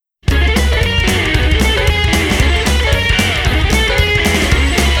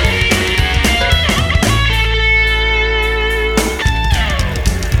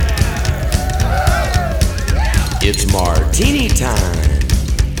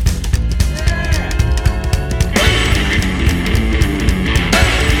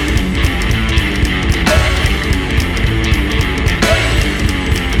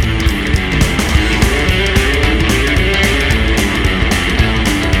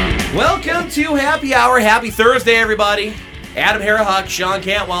Welcome to Happy Hour. Happy Thursday, everybody. Adam Harrahawk, Sean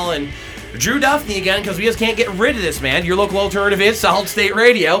Cantwell, and Drew Duffney again, because we just can't get rid of this, man. Your local alternative is Solid State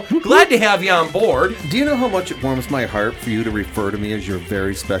Radio. Glad to have you on board. Do you know how much it warms my heart for you to refer to me as your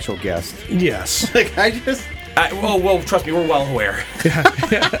very special guest? Yes. Like, I just... well, trust me, we're well aware.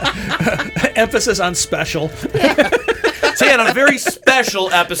 Emphasis on special. Say on a very special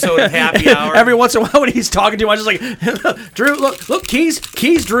episode of Happy Hour. Every once in a while when he's talking to him, I'm just like, Drew, look, keys,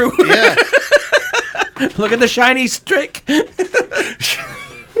 Drew. Yeah. Look at the shiny stick.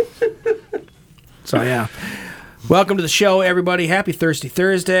 So, yeah. Welcome to the show, everybody. Happy Thirsty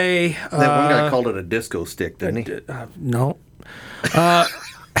Thursday. That one guy called it a disco stick, didn't he? No. I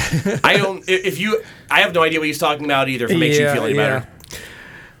have no idea what he's talking about either, if it makes you feel any better.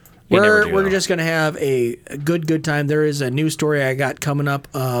 We're just going to have a good time. There is a news story I got coming up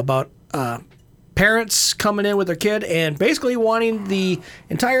about parents coming in with their kid and basically wanting the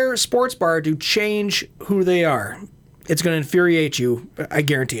entire sports bar to change who they are. It's going to infuriate you. I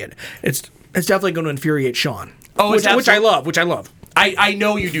guarantee it. It's definitely going to infuriate Sean. Oh, which I love. I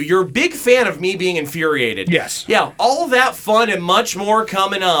know you do. You're a big fan of me being infuriated. Yes. Yeah, all that fun and much more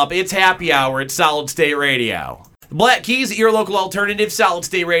coming up. It's Happy Hour at Solid State Radio. The Black Keys, your local alternative, Solid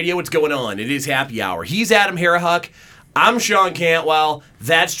State Radio. What's going on? It is Happy Hour. He's Adam Harrahawk. I'm Sean Cantwell.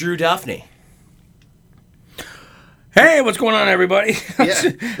 That's Drew Duffney. Hey, what's going on, everybody?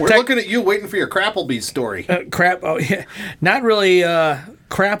 Yeah, we're looking at you waiting for your Crapplebee's story. Oh, yeah. Not really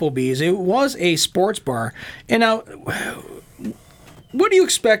Crapplebee's. It was a sports bar. And now, what do you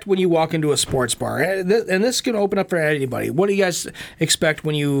expect when you walk into a sports bar? And this can open up for anybody. What do you guys expect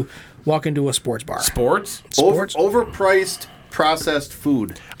when you walk into a sports bar? Sports? Overpriced processed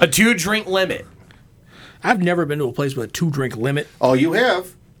food. A 2-drink limit. I've never been to a place with a 2-drink limit. Oh, you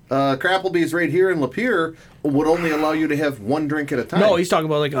have. Crapplebee's right here in Lapeer would only allow you to have 1 drink at a time. No, he's talking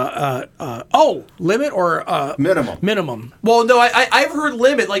about like limit or minimum. Minimum. Well, no, I've heard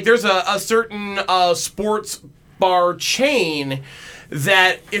limit. Like there's a certain sports bar chain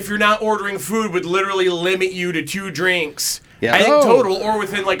that if you're not ordering food would literally limit you to 2 drinks. Yeah. I think total, or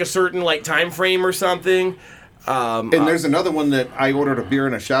within like a certain like time frame or something. And there's another one that I ordered a beer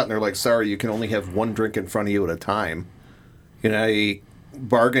and a shot, and they're like, "Sorry, you can only have 1 drink in front of you at a time." And I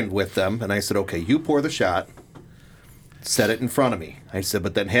bargained with them, and I said, "Okay, you pour the shot, set it in front of me." I said,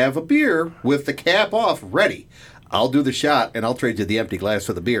 "But then have a beer with the cap off ready. I'll do the shot, and I'll trade you the empty glass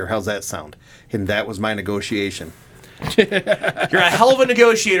for the beer. How's that sound?" And that was my negotiation. You're a hell of a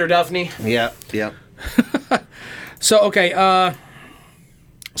negotiator, Duffney. Yeah. So, okay,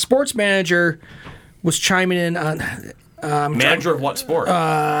 sports manager was chiming in on... Manager of what sport?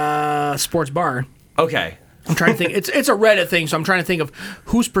 Sports bar. Okay. I'm trying to think. It's a Reddit thing, so I'm trying to think of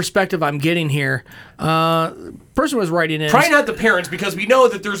whose perspective I'm getting here. Person was writing in. Probably not the parents, because we know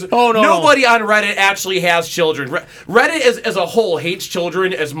that there's nobody on Reddit actually has children. Reddit as a whole hates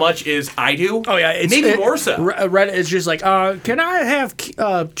children as much as I do. Oh yeah, maybe more so. Reddit is just like, can I have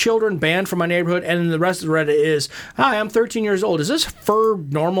children banned from my neighborhood? And then the rest of Reddit is, hi, I'm 13 years old. Is this fur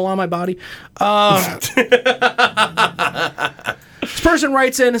normal on my body? This person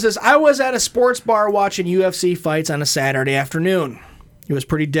writes in and says, I was at a sports bar watching UFC fights on a Saturday afternoon. It was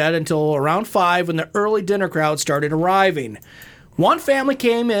pretty dead until around 5 when the early dinner crowd started arriving. One family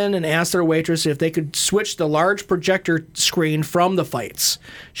came in and asked their waitress if they could switch the large projector screen from the fights.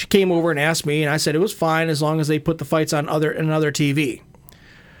 She came over and asked me, and I said it was fine as long as they put the fights on another TV.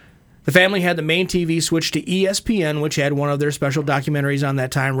 The family had the main TV switched to ESPN, which had one of their special documentaries on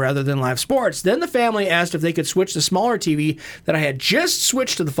that time rather than live sports. Then the family asked if they could switch the smaller TV that I had just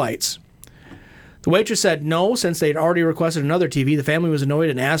switched to the fights. The waitress said no, since they had already requested another TV. The family was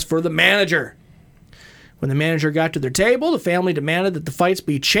annoyed and asked for the manager. When the manager got to their table, the family demanded that the fights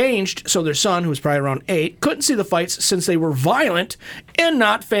be changed so their son, who was probably around 8, couldn't see the fights since they were violent and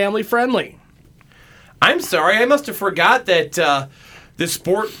not family-friendly. I'm sorry, I must have forgot that...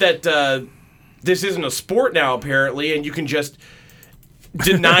 this isn't a sport now, apparently, and you can just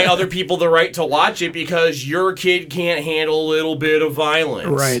deny other people the right to watch it because your kid can't handle a little bit of violence.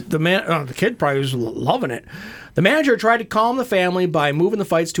 Right. The kid probably was loving it. The manager tried to calm the family by moving the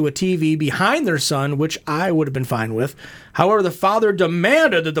fights to a TV behind their son, which I would have been fine with. However, the father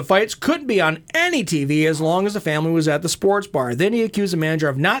demanded that the fights couldn't be on any TV as long as the family was at the sports bar. Then he accused the manager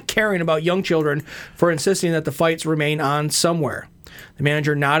of not caring about young children for insisting that the fights remain on somewhere. The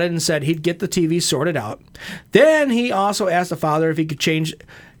manager nodded and said he'd get the TV sorted out. Then he also asked the father if he could change.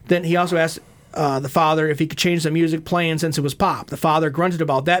 The father if he could change the music playing since it was pop. The father grunted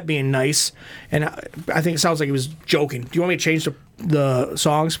about that being nice, and I think it sounds like he was joking. Do you want me to change the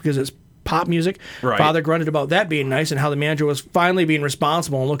songs because it's pop music. Right. Father grunted about that being nice and how the manager was finally being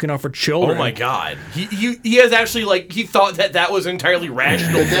responsible and looking out for children. Oh my God. He has actually, he thought that was an entirely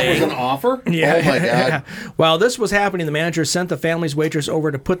rational That was thing. an offer? Yeah. Oh my God. While this was happening, the manager sent the family's waitress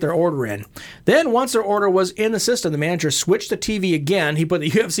over to put their order in. Then, once their order was in the system, the manager switched the TV again. He put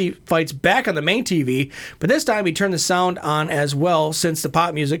the UFC fights back on the main TV, but this time he turned the sound on as well, since the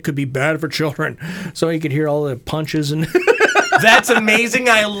pop music could be bad for children. So he could hear all the punches and... That's amazing.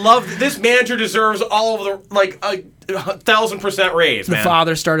 I love this manager deserves all of the, 1,000% raise, man. The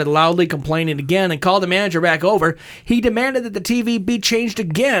father started loudly complaining again and called the manager back over. He demanded that the TV be changed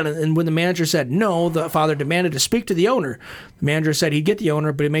again, and when the manager said no, the father demanded to speak to the owner. The manager said he'd get the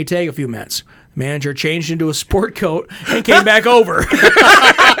owner, but it may take a few minutes. The manager changed into a sport coat and came back over.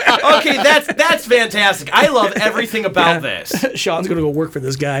 Okay, that's fantastic. I love everything about this. Sean's going to go work for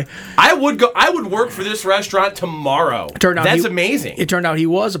this guy. I would work for this restaurant tomorrow. That's amazing. It turned out he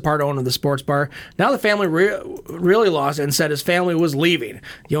was a part owner of the sports bar. Now the family really lost and said his family was leaving.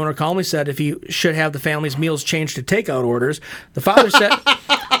 The owner calmly said if he should have the family's meals changed to takeout orders. The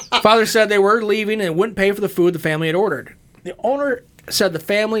father said they were leaving and wouldn't pay for the food the family had ordered. The owner said the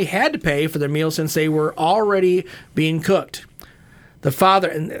family had to pay for their meals since they were already being cooked. The father,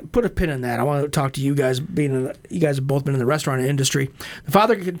 and put a pin in that. I want to talk to you guys. You guys have both been in the restaurant industry. The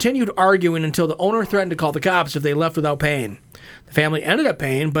father continued arguing until the owner threatened to call the cops if they left without paying. The family ended up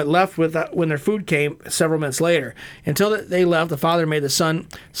paying, but left when their food came several minutes later. Until they left, the father made the son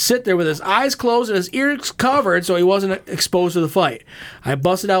sit there with his eyes closed and his ears covered so he wasn't exposed to the fight. I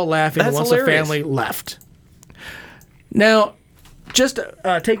busted out laughing That's once hilarious. the family left. Now, just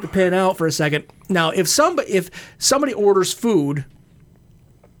to take the pin out for a second. Now, if somebody orders food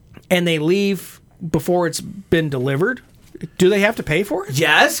and they leave before it's been delivered, do they have to pay for it?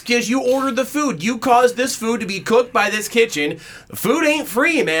 Yes, because you ordered the food. You caused this food to be cooked by this kitchen. Food ain't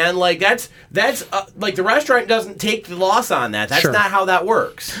free, man. That's the restaurant doesn't take the loss on that. That's Sure. not how that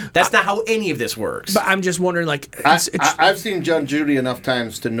works. That's not how any of this works. But I'm just wondering, I've seen John Judy enough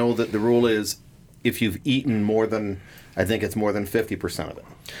times to know that the rule is if you've eaten more than 50% of it.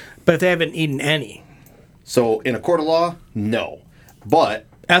 but if they haven't eaten any. So in a court of law, no. But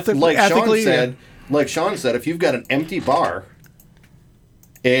Ethically, like Sean said, if you've got an empty bar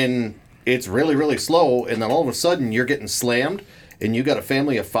and it's really, really slow, and then all of a sudden you're getting slammed, and you got a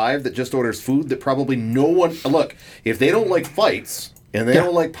family of 5 that just orders food that probably no one... Look, if they don't like fights and they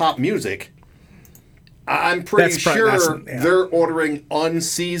don't like pop music, I'm pretty sure they're ordering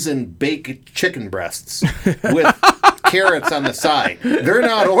unseasoned baked chicken breasts with carrots on the side. They're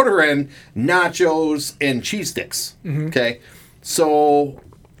not ordering nachos and cheese sticks. Okay? So...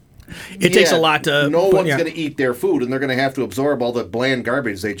 It takes a lot to... No one's going to eat their food, and they're going to have to absorb all the bland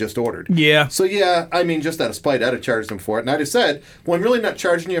garbage they just ordered. Yeah. So, just out of spite, I'd have charged them for it. And I'd have said, well, I'm really not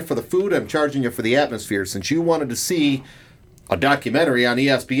charging you for the food. I'm charging you for the atmosphere. Since you wanted to see a documentary on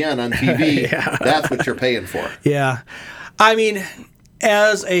ESPN on TV, that's what you're paying for. Yeah. I mean,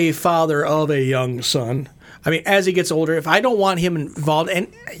 as a father of a young son, as he gets older, if I don't want him involved,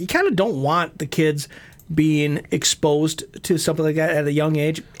 and you kind of don't want the kids being exposed to something like that at a young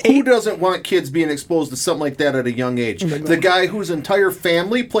age. Who doesn't want kids being exposed to something like that at a young age? The guy whose entire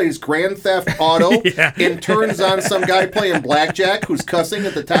family plays Grand Theft Auto and turns on some guy playing blackjack who's cussing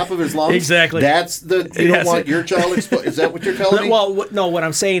at the top of his lungs. Exactly. That's you don't want your child exposed. Is that what you're telling me? Well, no, what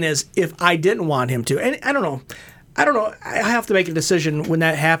I'm saying is if I didn't want him to, and I don't know. I have to make a decision when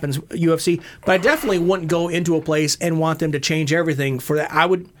that happens, UFC. But I definitely wouldn't go into a place and want them to change everything for that. I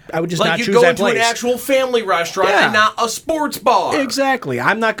would just not choose that place. Like you go into an actual family restaurant and not a sports bar. Exactly.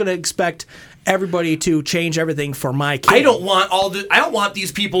 I'm not going to expect everybody to change everything for my kid. I don't want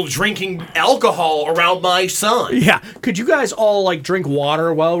these people drinking alcohol around my son. Yeah. Could you guys all drink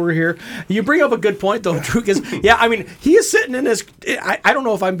water while we're here? You bring up a good point though, Drew, because he is sitting in his I don't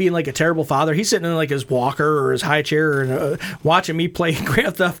know if I'm being a terrible father. He's sitting in his walker or his high chair and watching me play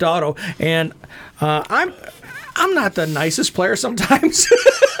Grand Theft Auto, and I'm not the nicest player sometimes.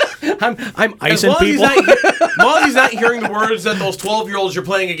 I'm icing people. As long as he's not hearing the words that those 12-year-olds you're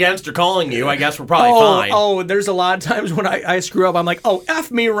playing against are calling you, I guess we're probably fine. Oh, there's a lot of times when I screw up. I'm like,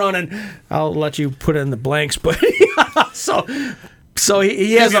 F me running. I'll let you put in the blanks, but so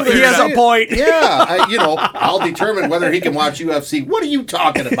he has a point. Yeah, I'll determine whether he can watch UFC. What are you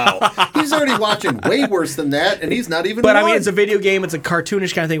talking about? He's already watching way worse than that, and he's not even. But it's a video game. It's a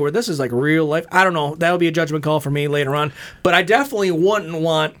cartoonish kind of thing where this is real life. I don't know. That would be a judgment call for me later on. But I definitely wouldn't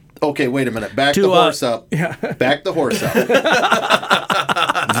want. Okay, wait a minute. Back the horse up. Yeah. Back the horse up.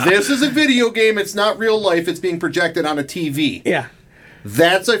 This is a video game. It's not real life. It's being projected on a TV. Yeah.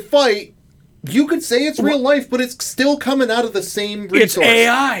 That's a fight. You could say it's real life, but it's still coming out of the same resource. It's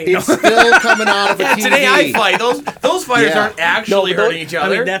AI. It's still coming out of a TV. It's an AI fight. Those fighters aren't actually hurting each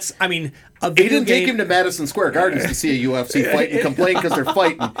other. A He video didn't take game. him to Madison Square Gardens to see a UFC fight and complain because they're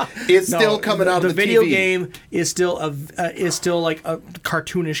fighting. It's still coming out of the video TV. game is still like a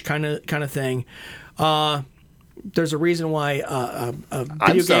cartoonish kind of thing. There's a reason why a video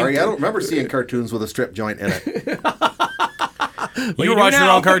I'm sorry, game. I don't remember seeing cartoons with a strip joint in it. You were watching the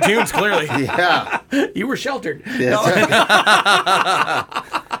wrong cartoons, clearly. Yeah. You were sheltered. That's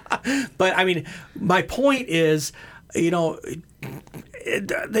right. But I mean, my point is, they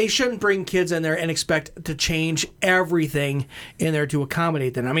shouldn't bring kids in there and expect to change everything in there to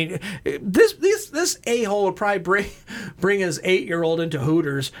accommodate them. I mean, this a-hole would probably bring his 8-year-old into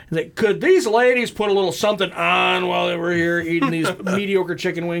Hooters and say, could these ladies put a little something on while they were here eating these mediocre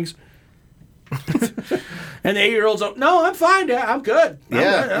chicken wings? And the 8-year-old's like, no, I'm fine, Dad. I'm good.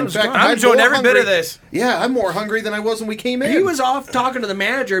 Yeah, in fact, I'm enjoying every bit of this. Yeah, I'm more hungry than I was when we came in. He was off talking to the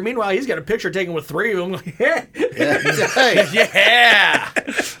manager. Meanwhile, he's got a picture taken with 3 of them. Like, Yeah. Yeah.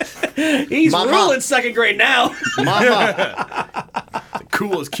 He's Mama. ruling second grade now. Mama.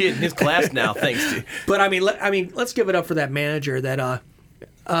 Coolest kid in his class now, thanks to. But I mean, let's give it up for that manager that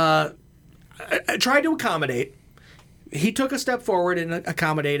tried to accommodate. He took a step forward and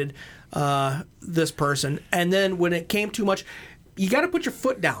accommodated this person, and then when it came too much, you got to put your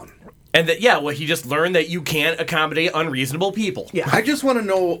foot down. And he just learned that you can't accommodate unreasonable people. Yeah. I just want to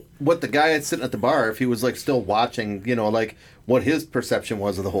know what the guy that's sitting at the bar, if he was like still watching, like what his perception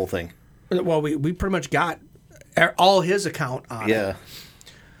was of the whole thing. Well, we pretty much got all his account on it. Yeah.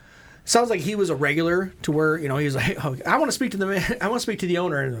 Sounds like he was a regular to where, he was like, hey, I want to speak to the man. I want to speak to the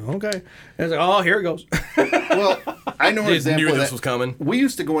owner. And okay. And I was like, oh, here it goes. Well, I know an Just example knew of this that. was coming. We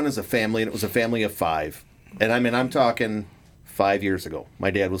used to go in as a family, and it was a family of 5. And I'm talking 5 years ago.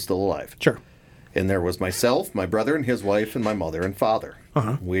 My dad was still alive. Sure. And there was myself, my brother and his wife, and my mother and father.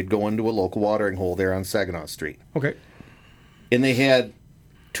 Uh-huh. We'd go into a local watering hole there on Saginaw Street. Okay. And they had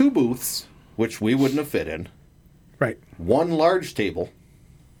 2 booths, which we wouldn't have fit in, Right. 1 large table,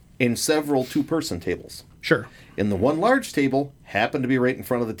 and several 2-person tables. Sure. And the 1 large table happened to be right in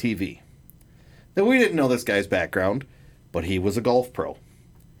front of the TV. Now, we didn't know this guy's background, but he was a golf pro.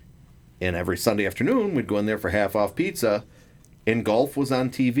 And every Sunday afternoon, we'd go in there for half-off pizza, and golf was on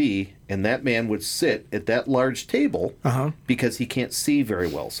TV, and that man would sit at that large table because he can't see very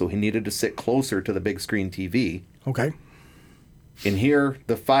well, so he needed to sit closer to the big screen TV. Okay. And here,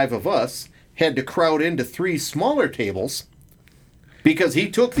 the 5 of us had to crowd into 3 smaller tables because he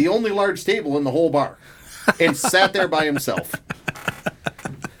took the only large table in the whole bar and sat there by himself.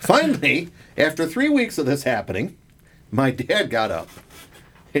 Finally, after 3 weeks of this happening, my dad got up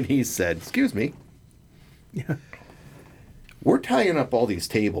and he said, excuse me, we're tying up all these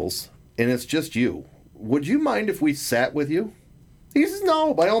tables and it's just you. Would you mind if we sat with you? He says,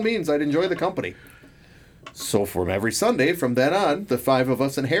 no, by all means, I'd enjoy the company. So from every Sunday, from then on, the 5 of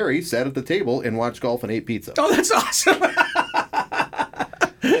us and Harry sat at the table and watched golf and ate pizza. Oh, that's awesome.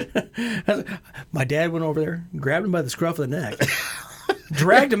 My dad went over there, grabbed him by the scruff of the neck,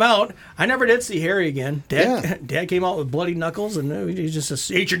 dragged him out. I never did see Harry again. Dad came out with bloody knuckles, and he just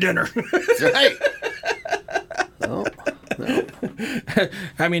said, eat your dinner. That's right. No.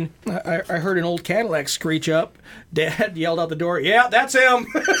 I mean, I heard an old Cadillac screech up. Dad yelled out the door, yeah, that's him.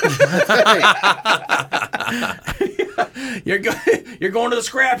 You're going to the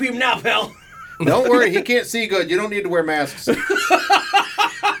scrap heap now, pal. Don't worry, he can't see good. You don't need to wear masks.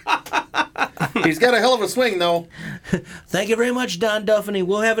 He's got a hell of a swing, though. Thank you very much, Don Duffany.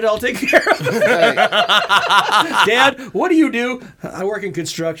 We'll have it all taken care of. Right. Dad, what do you do? I work in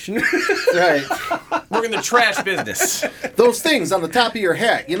construction. Right. We're in the trash business. Those things on the top of your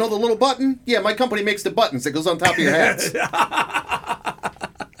hat. You know the little button? Yeah, my company makes the buttons that goes on top of your hats.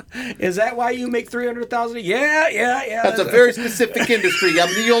 Is that why you make $300,000? Yeah. That's a very specific industry.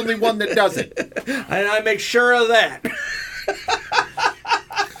 I'm the only one that does it. And I make sure of that.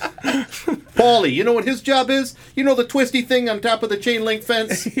 Paulie, you know what his job is? You know the twisty thing on top of the chain link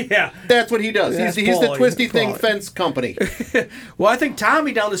fence? Yeah. That's what he does. That's He's the Paulie. twisty thing Paulie. fence company. Well, I think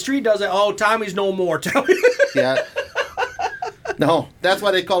Tommy down the street does it. Oh, Tommy's no more. Tommy. Yeah. No, that's why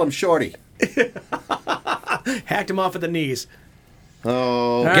they call him Shorty. Hacked him off at the knees.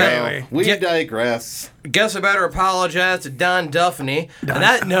 Oh, Anyway. we digress. Guess I better apologize to Don Duffany. On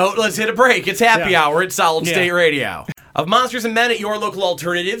that note, let's hit a break. It's happy hour at Solid State Radio. Of Monsters and Men at your local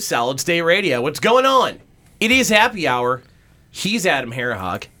alternative, Solid State Radio. What's going on? It is happy hour. He's Adam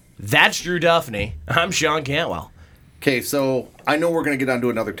Harahawk. That's Drew Duffany. I'm Sean Cantwell. Okay, so I know we're going to get onto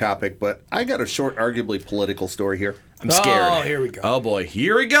another topic, but I got a short, arguably political story here. I'm scared. Oh, here we go. Oh, boy.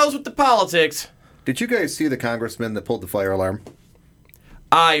 Here he goes with the politics. Did you guys see the congressman that pulled the fire alarm?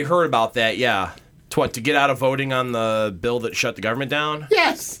 I heard about that, yeah. What, to get out of voting on the bill that shut the government down?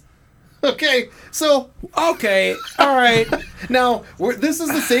 Yes. Okay, so... Okay, all right. Now, this is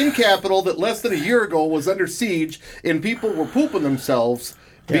the same Capitol that less than a year ago was under siege, and people were pooping themselves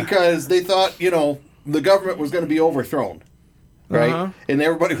because they thought, the government was going to be overthrown, right? Uh-huh. And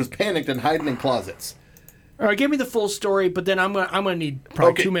everybody was panicked and hiding in closets. All right, give me the full story, but then I'm gonna need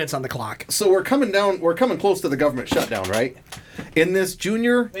probably 2 minutes on the clock. So we're coming close to the government shutdown, right? In this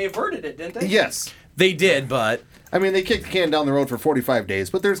junior... They averted it, didn't they? Yes. They did, but... I mean, they kicked the can down the road for 45 days,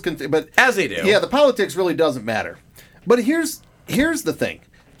 but as they do. Yeah, the politics really doesn't matter. But here's the thing.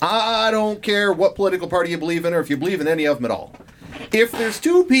 I don't care what political party you believe in or if you believe in any of them at all. If there's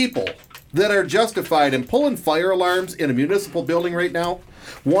two people that are justified in pulling fire alarms in a municipal building right now,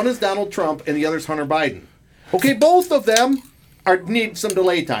 one is Donald Trump and the other's Hunter Biden. Okay, both of them need some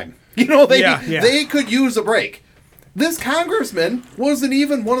delay time. They could use a break. This congressman wasn't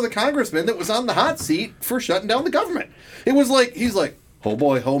even one of the congressmen that was on the hot seat for shutting down the government. It was like, he's like, oh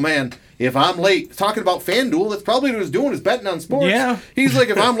boy, oh man, if I'm late, talking about FanDuel, that's probably what he was doing, is betting on sports. Yeah. He's like,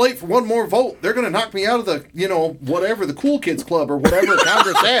 if I'm late for one more vote, they're going to knock me out of the, whatever, the cool kids club or whatever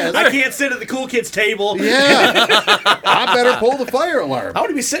Congress has. I can't sit at the cool kids table. Yeah. I better pull the fire alarm. I want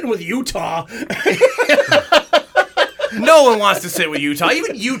to be sitting with Utah. No one wants to sit with Utah.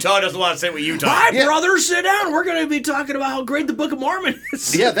 Even Utah doesn't want to sit with Utah. Hi, brother, sit down. We're going to be talking about how great the Book of Mormon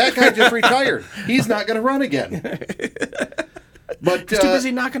is. Yeah, that guy just retired. He's not going to run again. But he's too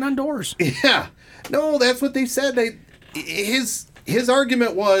busy knocking on doors. Yeah. No, that's what they said. His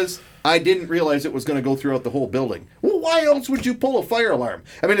argument was, I didn't realize it was going to go throughout the whole building. Well, why else would you pull a fire alarm?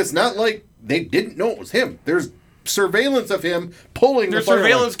 I mean, it's not like they didn't know it was him. There's surveillance of him pulling the fire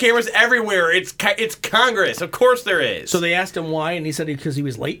surveillance alarm. Cameras everywhere. It's Congress. Of course there is. So they asked him why, and he said because he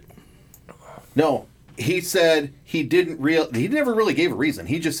was late? No. He said he never really gave a reason.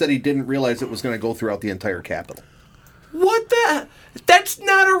 He just said he didn't realize it was going to go throughout the entire Capitol. What the? That's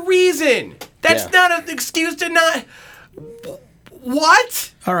not a reason. That's not an excuse to not...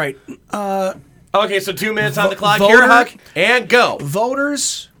 What? All right. Okay, so 2 minutes on the clock voter- here, Huck, and go.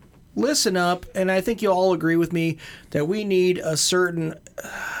 Voters, listen up, and I think you'll all agree with me that we need a certain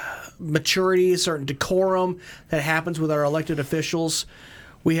maturity, a certain decorum that happens with our elected officials.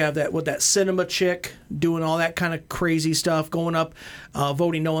 We have that cinema chick doing all that kind of crazy stuff, going up,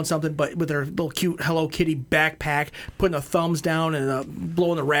 voting no on something, but with her little cute Hello Kitty backpack, putting the thumbs down and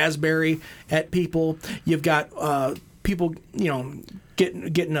blowing the raspberry at people. You've got people,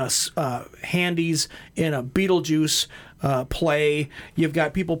 getting us handies in a Beetlejuice play. You've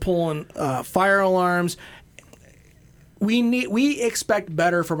got people pulling fire alarms. We expect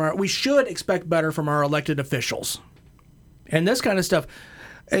better we should expect better from our elected officials, and this kind of stuff.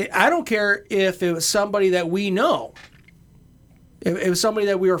 I don't care if it was somebody that we know. If it was somebody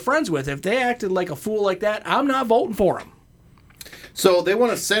that we were friends with. If they acted like a fool like that, I'm not voting for them. So they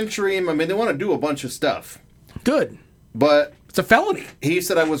want to censure him. I mean, they want to do a bunch of stuff. Good. But it's a felony. He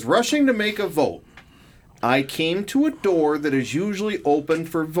said, I was rushing to make a vote. I came to a door that is usually open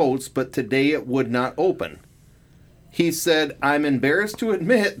for votes, but today it would not open. He said, I'm embarrassed to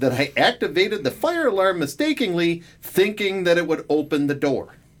admit that I activated the fire alarm mistakenly, thinking that it would open the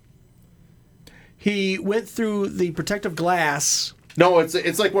door. He went through the protective glass. No,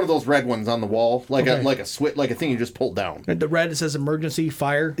 it's like one of those red ones on the wall, like a switch, like a thing you just pulled down. The red, it says emergency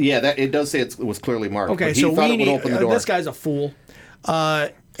fire. Yeah, that it does say it was clearly marked. Okay, but he so thought it would open the door. This guy's a fool,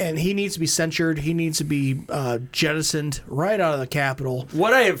 and he needs to be censured. He needs to be jettisoned right out of the Capitol.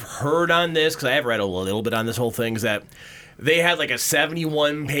 What I have heard on this, because I have read a little bit on this whole thing, is that they had like a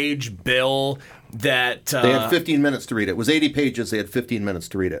 71-page bill that they had 15 minutes to read it. It was 80 pages. They had 15 minutes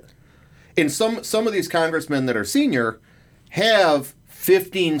to read it. And some of these congressmen that are senior have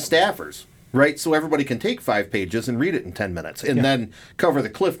 15 staffers, right? So everybody can take 5 pages and read it in 10 minutes and then cover the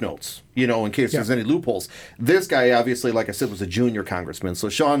cliff notes, in case there's any loopholes. This guy, obviously, like I said, was a junior congressman, so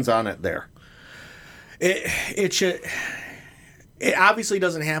Sean's on it there. It obviously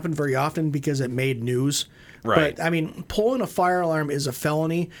doesn't happen very often because it made news. Right. But, I mean, pulling a fire alarm is a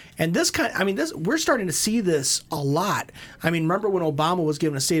felony. And we're starting to see this a lot. I mean, remember when Obama was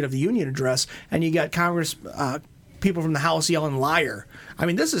giving a State of the Union address and you got people from the House yelling liar. I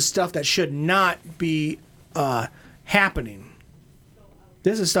mean, this is stuff that should not be happening.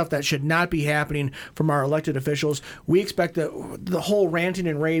 This is stuff that should not be happening from our elected officials. We expect the whole ranting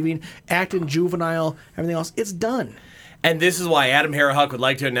and raving, acting juvenile, everything else, it's done. And this is why Adam Harahuck would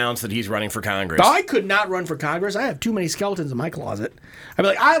like to announce that he's running for Congress. I could not run for Congress. I have too many skeletons in my closet. I'd be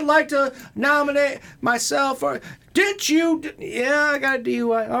like, I'd like to nominate myself for. Didn't you? Yeah, I got a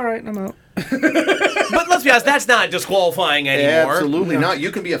DUI. All right, I'm out. But let's be honest, that's not disqualifying anymore. Absolutely not.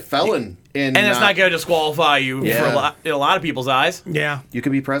 You can be a felon. And it's not going to disqualify you for in a lot of people's eyes. Yeah. You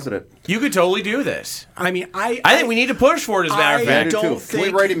can be president. You could totally do this. I mean, I think we need to push for it, as a matter of I fact. do don't too. think-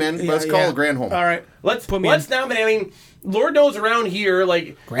 Can we write him in? Let's call a Granholm. All right. Let's Put me in. nominate. I mean, Lord knows around here,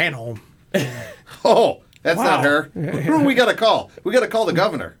 like Granholm. Oh, that's Wow. not her. Who do we got to call? We got to call the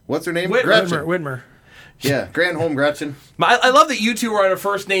governor. What's her name? Whitmer. Gretchen. Whitmer. Yeah, Granholm Gretchen. I love that you two are on a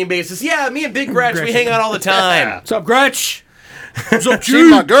first name basis. Yeah, me and Big Gretch, we hang out all the time. Yeah. What's up, Gretch? What's up, She's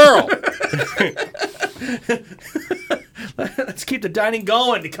my girl. Let's keep the dining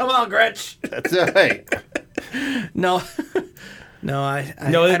going. Come on, Gretch. That's right. No. No, I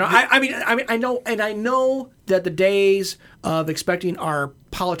know, and I know that the days of expecting our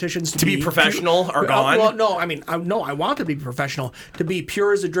politicians to be professional are gone. Well, no, I want them to be professional, to be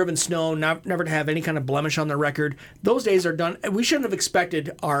pure as the driven snow, never to have any kind of blemish on their record. Those days are done. We shouldn't have expected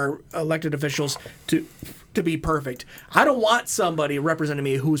our elected officials to be perfect. I don't want somebody representing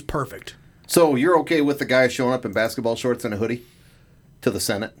me who's perfect. So you're okay with the guy showing up in basketball shorts and a hoodie to the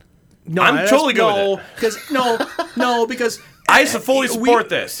Senate? No, I'm totally good with it. Because I fully support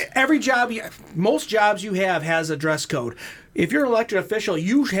this. Every job, most jobs you have has a dress code. If you're an elected official,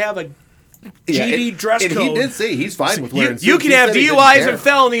 you have a GD dress code. And he did say he's fine with wearing suits. You can He have said he didn't DUIs care. and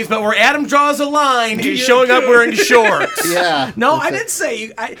felonies, but where Adam draws a line is showing up wearing shorts. Yeah. No, I didn't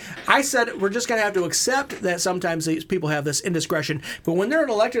say. I said we're just going to have to accept that sometimes these people have this indiscretion. But when they're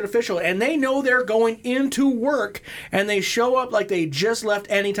an elected official and they know they're going into work and they show up like they just left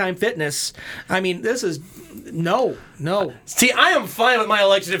Anytime Fitness, I mean, this is no. See, I am fine with my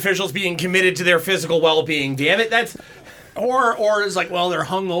elected officials being committed to their physical well-being. Damn it, that's. Or it's like, well, they're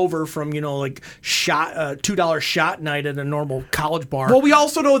hung over from, like $2 shot night at a normal college bar. Well, we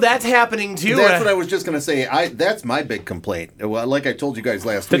also know that's happening too. That's what I was just going to say. That's my big complaint. Well, like I told you guys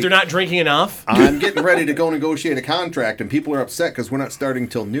last that week. they're not drinking enough. I'm getting ready to go negotiate a contract, and people are upset because we're not starting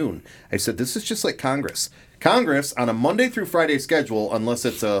till noon. I said, this is just like Congress. Congress, on a Monday through Friday schedule, unless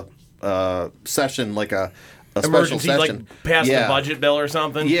it's a session, like a special Emergency, session. like pass the budget bill or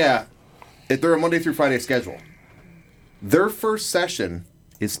something. Yeah. They're a Monday through Friday schedule. Their first session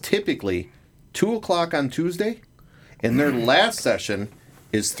is typically 2 o'clock on Tuesday, and their last session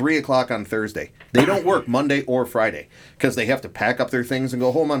is 3 o'clock on Thursday. They don't work Monday or Friday because they have to pack up their things and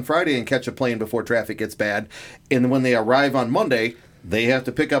go home on Friday and catch a plane before traffic gets bad. And when they arrive on Monday, they have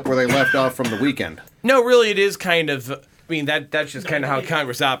to pick up where they left off from the weekend. No, really, it is kind of. I mean, that's just kind of how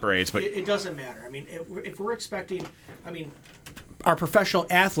Congress operates. But it doesn't matter. I mean, if we're expecting, our professional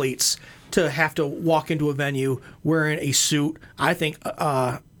athletes to have to walk into a venue wearing a suit, I think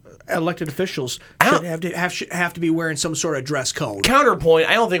elected officials should have to be wearing some sort of dress code. Counterpoint: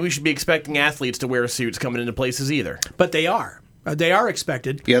 I don't think we should be expecting athletes to wear suits coming into places either. But they are. They are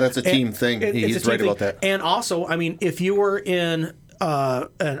expected. Yeah, that's a team thing. It's He's a team right thing. about that. And also, if you were in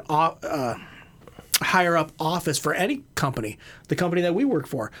an higher up office for any company, the company that we work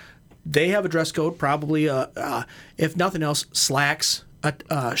for, they have a dress code, probably, if nothing else, slacks,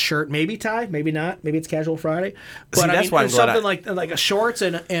 a shirt, maybe tie, maybe not, maybe it's casual Friday. But that's why I'm glad something like a shorts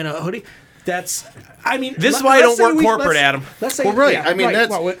and a hoodie. This is why I don't work corporate, Adam. Let's say, Well, right. yeah, I mean,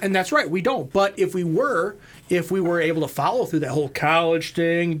 that's- and that's right. We don't. But if we were able to follow through that whole college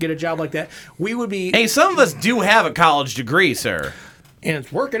thing, get a job like that, we would be. Hey, some of us do have a college degree, sir. And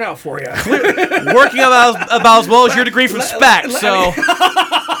it's working out for you. Working about as well as your degree from SPEC. So.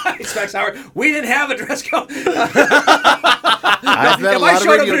 Specs hour. We didn't have a dress code. I've met a If lot I of showed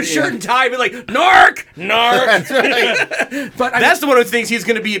up in radio- a shirt and tie, I'd be like, narc. That's right. But That's the one who thinks he's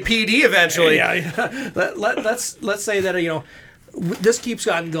going to be a PD eventually. Yeah. Let's say that this keeps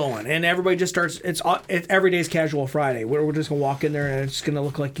on going, and everybody just starts. It's every day's casual Friday. We're just gonna walk in there, and it's gonna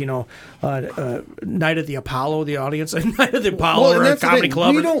look like Night at the Apollo, the audience, Night at the Apollo, or a that's the comedy thing.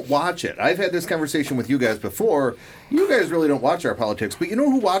 club. We don't watch it. I've had this conversation with you guys before. You guys really don't watch our politics, but you know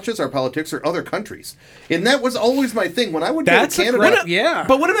who watches our politics are other countries, and that was always my thing when I would go to Canada. Yeah.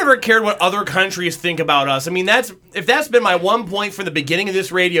 But would have ever cared what other countries think about us. I mean, if that's been my one point from the beginning of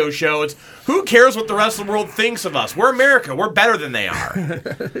this radio show, it's who cares what the rest of the world thinks of us? We're America. We're better than they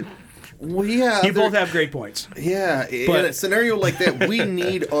are. Well, yeah, You both have great points. Yeah, But- in a scenario like that, we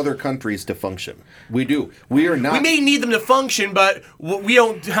need other countries to function. We do. We are not. We may need them to function, but we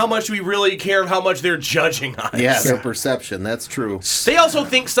don't. How much do we really care of how much they're judging us? Yeah, their perception. That's true. They also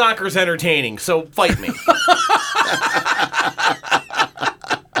think soccer's entertaining, so fight me.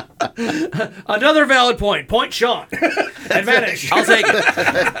 Another valid point. Point Sean. Advantage. I'll take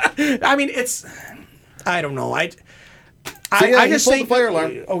it. I mean, it's... I don't know. I just pulled the fire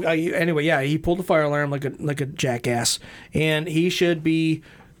alarm. Anyway, yeah, he pulled the fire alarm like a jackass. And he should be...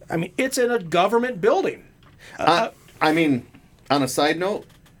 I mean, it's in a government building. I mean, on a side note,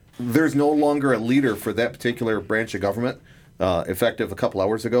 there's no longer a leader for that particular branch of government, effective a couple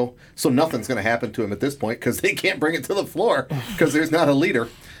hours ago. So nothing's going to happen to him at this point because they can't bring it to the floor because there's not a leader.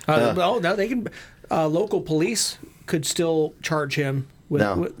 Well, now they can. Local police could still charge him with.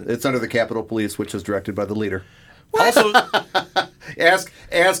 No, it's under the Capitol Police, which is directed by the leader. Also,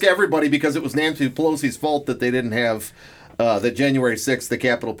 ask everybody because it was Nancy Pelosi's fault that they didn't have. The January 6th, the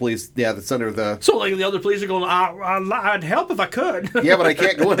Capitol Police, that's under the... So, like, the other police are going, I'd help if I could. Yeah, but I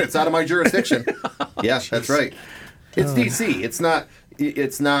can't go in. It's out of my jurisdiction. Yeah, that's right. It's D.C. It's not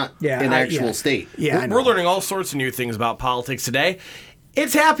an actual state. Yeah, we're learning all sorts of new things about politics today.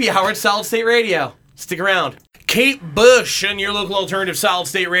 It's Happy Hour at Solid State Radio. Stick around. Kate Bush on your local alternative Solid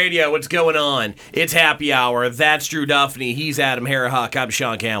State Radio. What's going on? It's Happy Hour. That's Drew Duffney. He's Adam Harahuck. I'm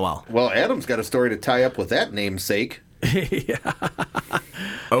Sean Canwell. Well, Adam's got a story to tie up with that namesake. Yeah.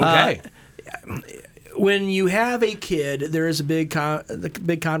 Okay. When you have a kid, there is a big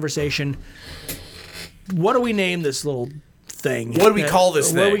conversation. What do we name this little thing? What do we call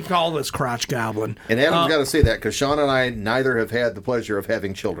this thing? What do we call this crotch goblin? And Adam's got to say that because Sean and I neither have had the pleasure of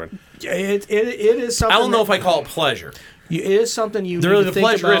having children. It is something. I don't know if I call it pleasure. It is something you. The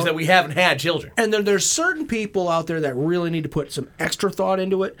pleasure is that we haven't had children. And then there's certain people out there that really need to put some extra thought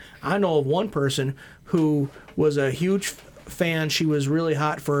into it. I know of one person who was a huge fan. She was really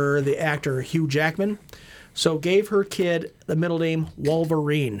hot for the actor Hugh Jackman, so gave her kid the middle name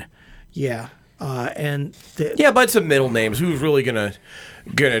Wolverine. Yeah, but some middle names. Who's really gonna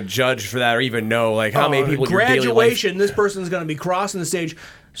judge for that or even know like how many people in your daily life? Graduation. This person's gonna be crossing the stage.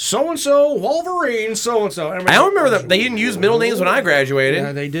 So and so Wolverine. So and so. I don't remember that they didn't use middle names when I graduated.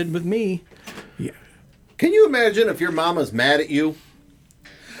 Yeah, they did with me. Yeah. Can you imagine if your mama's mad at you?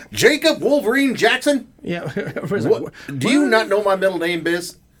 Jacob Wolverine Jackson? Yeah. Do you not know my middle name,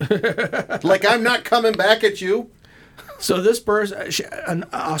 Biz? Like I'm not coming back at you? So this person, an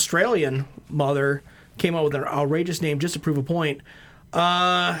Australian mother, came up with an outrageous name just to prove a point.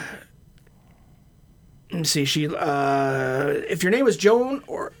 Let me see. If your name is John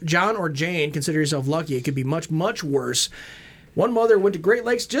or Jane, consider yourself lucky. It could be much, much worse. One mother went to Great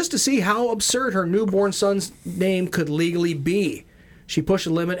Lakes just to see how absurd her newborn son's name could legally be. She pushed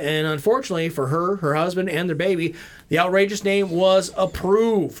the limit, and unfortunately for her husband, and their baby, the outrageous name was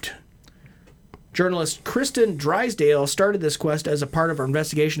approved. Journalist Kristen Drysdale started this quest as a part of her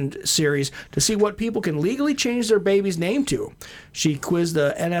investigation series to see what people can legally change their baby's name to. She quizzed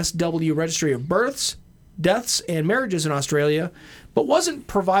the NSW Registry of Births, Deaths, and Marriages in Australia, but wasn't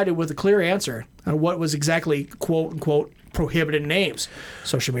provided with a clear answer on what was exactly quote-unquote prohibited names.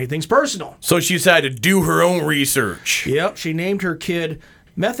 So she made things personal. So she decided to do her own research. Yep, she named her kid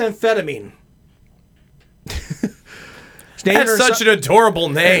Methamphetamine. That's such an adorable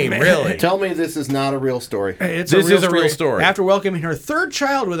name, really. Tell me this is not a real story. This is a real story. After welcoming her third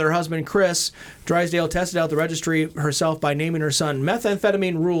child with her husband, Chris, Drysdale tested out the registry herself by naming her son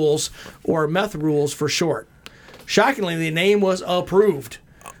Methamphetamine Rules, or Meth Rules for short. Shockingly, the name was approved.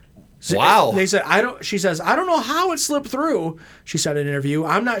 Wow. They said, she says, I don't know how it slipped through, she said in an interview.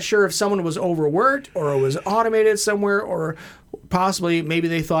 I'm not sure if someone was overworked or it was automated somewhere or possibly maybe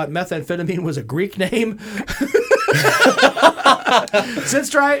they thought methamphetamine was a Greek name. Since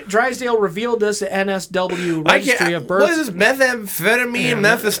Drysdale revealed this to NSW Registry of Births. What is this? Methamphetamine,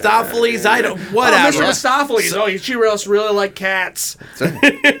 Mephistopheles? I don't... Whatever. Mr. Mephistopheles. She really liked cats.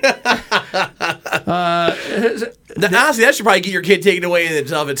 Honestly, that should probably get your kid taken away in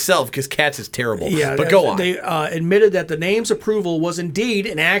and of itself because cats is terrible. Yeah, but go on. They admitted that the name's approval was indeed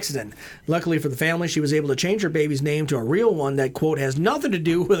an accident. Luckily for the family, she was able to change her baby's name to a real one that, quote, has nothing to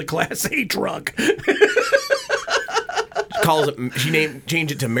do with a Class A truck.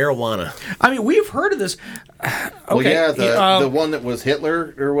 Changed it to marijuana. I mean, we've heard of this. Okay. Well, the one that was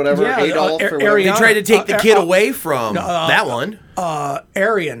Hitler or whatever, Adolf or whatever. They tried to take the kid away from that one.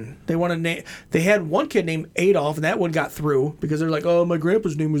 Aryan. They wanted to name. They had one kid named Adolf, and that one got through because they're like, oh, my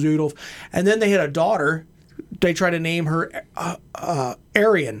grandpa's name was Adolf. And then they had a daughter. They tried to name her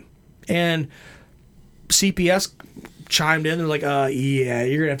Aryan, and CPS chimed in. They're like, yeah,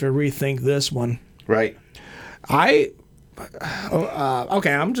 you're gonna have to rethink this one. Right.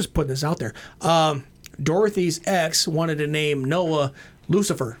 Okay, I'm just putting this out there. Dorothy's ex wanted to name Noah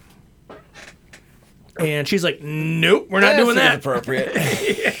Lucifer. And she's like, nope, we're not doing that. Appropriate.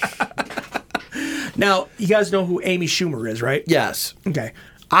 Now, you guys know who Amy Schumer is, right? Yes. Okay.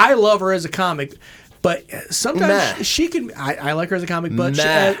 I love her as a comic, but sometimes Meh. she can. I like her as a comic, but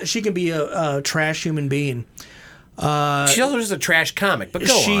she can be a trash human being. She's also just a trash comic, but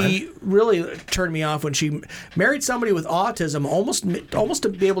go on. She really turned me off when she married somebody with autism, almost to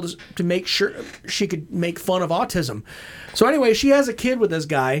be able to make sure she could make fun of autism. So anyway, she has a kid with this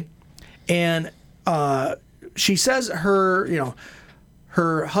guy, and she says her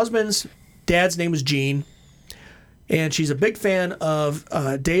husband's dad's name is Gene, and she's a big fan of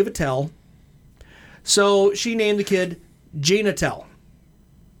Dave Attell. So she named the kid Gene Attell.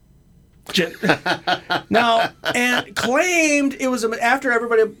 Now, and claimed it was after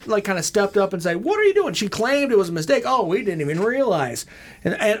everybody like kind of stepped up and said, "What are you doing?" She claimed it was a mistake. Oh, we didn't even realize.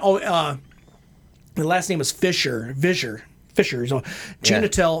 And the last name is Fisher. So Gene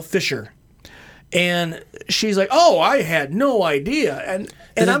Attell Fisher. And she's like, "Oh, I had no idea." And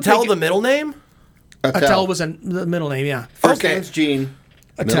I'm Attell the middle name? Attell was the middle name. Yeah. First name's Gene.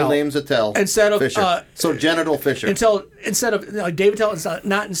 Attell. Middle name's Attell. Instead of Fisher. So genital Fisher. Instead of like David Attell,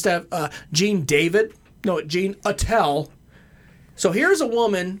 not instead of Gene David. No, Gene Attell. So here's a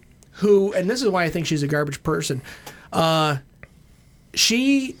woman who, and this is why I think she's a garbage person.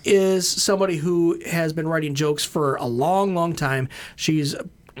 She is somebody who has been writing jokes for a long, long time. She's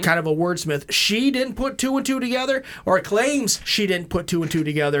kind of a wordsmith. She didn't put two and two together, or claims she didn't put two and two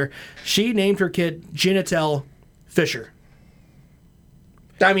together. She named her kid Gene Attell Fisher.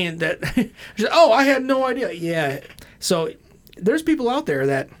 I mean, that. She's like, oh, I had no idea. Yeah. So there's people out there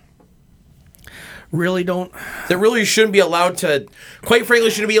that really don't. That really shouldn't be allowed to, quite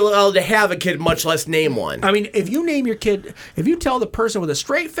frankly, shouldn't be allowed to have a kid, much less name one. I mean, if you name your kid, if you tell the person with a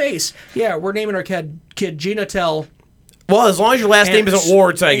straight face, yeah, we're naming our kid Gene Attell. Well, as long as your last name isn't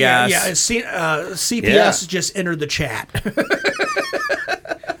Warts, I guess. Yeah, CPS just entered the chat.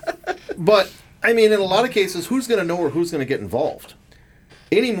 But, I mean, in a lot of cases, who's going to know or who's going to get involved?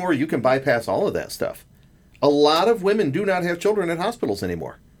 Anymore, you can bypass all of that stuff. A lot of women do not have children at hospitals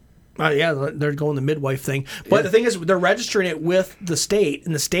anymore. Yeah, they're going the midwife thing. But the thing is, they're registering it with the state,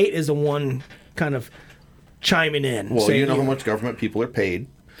 and the state is the one kind of chiming in. Well, saying, you know how much government people are paid,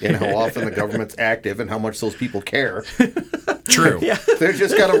 and how often the government's active, and how much those people care. True. Yeah. They're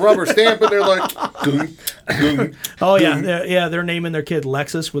just got a rubber stamp, and they're like, goom, goom, oh, yeah. They're naming their kid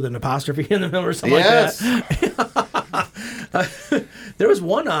Lexus with an apostrophe in the middle or something like that. There was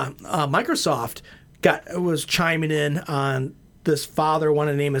one, Microsoft was chiming in on this father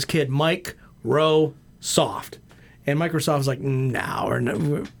wanted to name his kid Mike Rowe Soft. And Microsoft was like,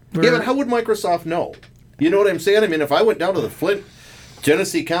 no. Yeah, but how would Microsoft know? You know what I'm saying? I mean, if I went down to the Flint,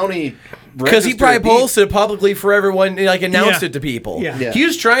 Genesee County... Because he probably posted it publicly for everyone, like announced it to people. Yeah. He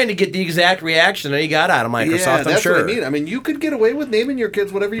was trying to get the exact reaction that he got out of Microsoft, I'm sure. That's what I mean. I mean, you could get away with naming your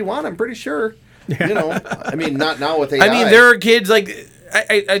kids whatever you want, I'm pretty sure. Yeah. You know, I mean, not now with AI. I mean, there are kids like...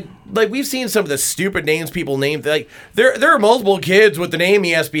 I like we've seen some of the stupid names people name. Like there are multiple kids with the name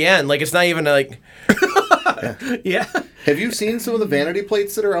ESPN. Like it's not even like. Yeah. Have you seen some of the vanity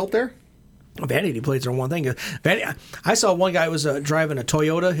plates that are out there? Vanity plates are one thing. I saw one guy was driving a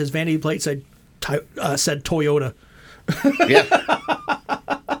Toyota. His vanity plate said Toyota.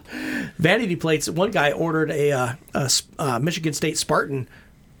 Yeah. Vanity plates. One guy ordered a Michigan State Spartan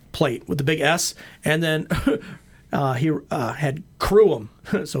plate with the big S, and then. He had crew 'em,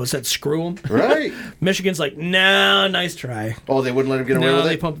 so it said screw 'em. Right. Michigan's like, nah, nice try. Oh, they wouldn't let him get away with it? No,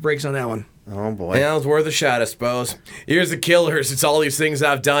 they pumped the brakes on that one. Oh, boy. Yeah, it was worth a shot, I suppose. Here's the killers. It's all these things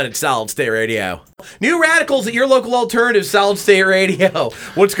I've done at Solid State Radio. New radicals at your local alternative, Solid State Radio.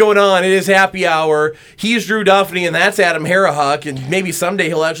 What's going on? It is happy hour. He's Drew Duffney, and that's Adam Harahuck, and maybe someday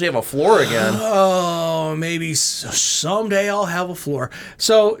he'll actually have a floor again. Oh, maybe someday I'll have a floor.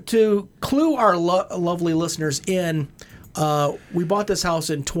 So to clue our lovely listeners in, we bought this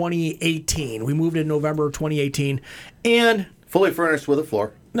house in 2018. We moved in November of 2018, and... Fully furnished with a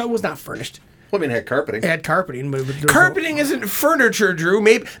floor. No, it was not furnished. Well, I mean, it had carpeting. It had carpeting. But carpeting isn't furniture, Drew.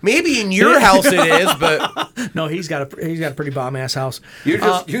 Maybe in your house it is, but no, he's got a pretty bomb ass house.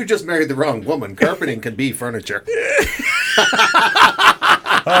 You just married the wrong woman. Carpeting can be furniture.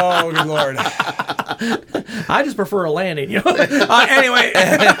 Oh, good Lord. I just prefer a landing, you know. Anyway,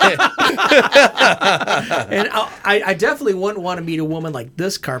 and I definitely wouldn't want to meet a woman like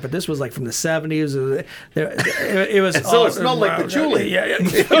this carpet. This was like from the 70s. It was. So it smelled like patchouli. Yeah.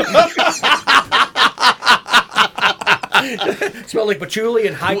 Smelled like patchouli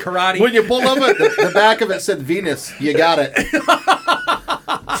and high karate. When you pull up it, the back of it said Venus. You got it.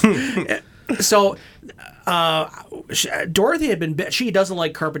 So. Dorothy had been. She doesn't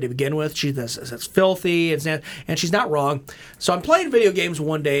like carpet to begin with. She says it's filthy, and she's not wrong. So I'm playing video games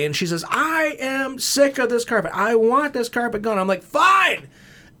one day, and she says, "I am sick of this carpet. I want this carpet gone." I'm like, "Fine."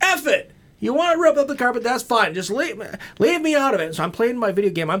 F it. You want to rip up the carpet? That's fine. Just leave me out of it. So I'm playing my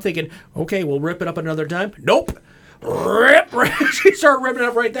video game. I'm thinking, okay, we'll rip it up another time. Nope. Rip. She started ripping it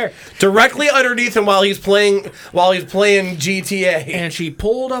up right there. Directly underneath him while he's playing GTA. And she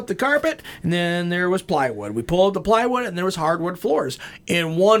pulled up the carpet, and then there was plywood. We pulled up the plywood, and there was hardwood floors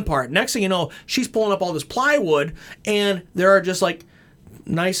in one part. Next thing you know, she's pulling up all this plywood, and there are just like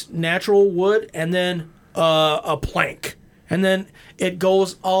nice natural wood, and then a plank. And then it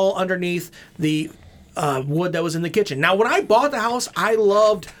goes all underneath the wood that was in the kitchen. Now, when I bought the house, I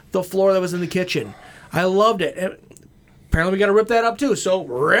loved the floor that was in the kitchen. I loved it. And apparently, we got to rip that up too. So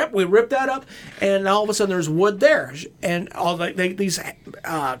we ripped that up, and all of a sudden, there's wood there, and all these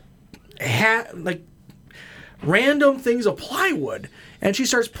random things of plywood. And she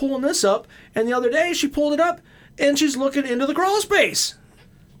starts pulling this up, and the other day she pulled it up, and she's looking into the crawl space.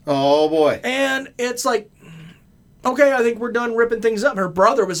 Oh boy! And it's like, okay, I think we're done ripping things up. Her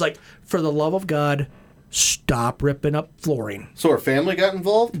brother was like, for the love of God, stop ripping up flooring. So her family got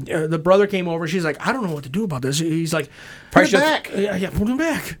involved? The brother came over. She's like, I don't know what to do about this. He's like, put it back. Yeah, put him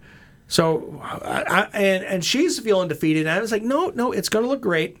back. So, and she's feeling defeated. And I was like, no, it's going to look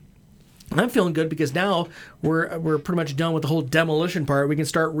great. I'm feeling good because now we're pretty much done with the whole demolition part. We can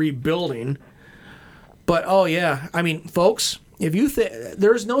start rebuilding. But, oh, yeah. I mean, folks, if you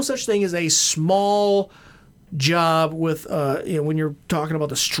there's no such thing as a small job with when you're talking about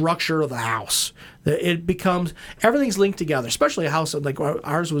the structure of the house. It becomes everything's linked together, especially a house like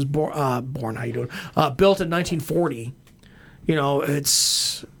ours was built in 1940.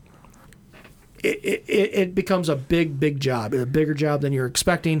 It becomes a big job, a bigger job than you're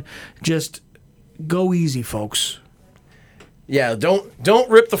expecting. Just go easy, folks. Yeah, don't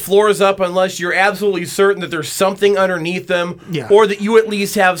rip the floors up unless you're absolutely certain that there's something underneath them, yeah. Or that you at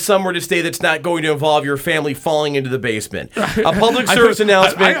least have somewhere to stay that's not going to involve your family falling into the basement. A public service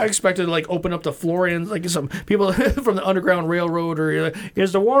announcement. I expected to open up the floor and like some people from the Underground Railroad or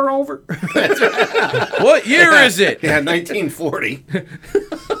is the war over? What year is it? Yeah, 1940.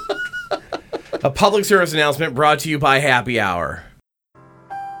 A public service announcement brought to you by Happy Hour.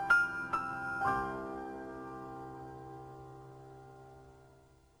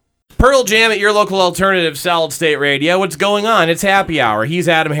 Pearl Jam at your local alternative Solid State Radio. What's going on? It's Happy Hour. He's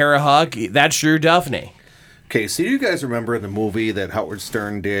Adam Harrahuk. That's Drew Duffney. Okay, so do you guys remember the movie that Howard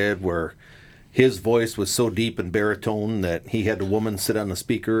Stern did where his voice was so deep in baritone that he had the woman sit on the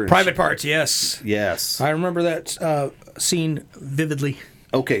speaker? Private Parts, yes. Yes. I remember that scene vividly.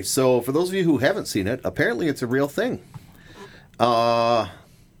 Okay, so for those of you who haven't seen it, apparently it's a real thing. A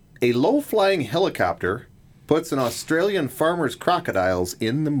low-flying helicopter puts an Australian farmer's crocodiles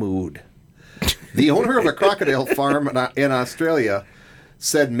in the mood. The owner of a crocodile farm in Australia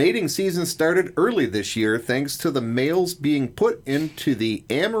said mating season started early this year thanks to the males being put into the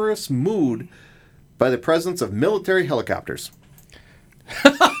amorous mood by the presence of military helicopters.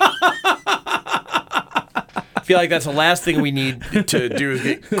 I feel like that's the last thing we need to do is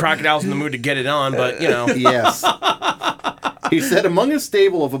get crocodiles in the mood to get it on, but, Yes. He said among his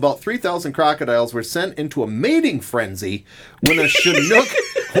stable of about 3,000 crocodiles were sent into a mating frenzy when a Chinook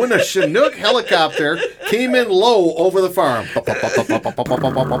helicopter came in low over the farm. I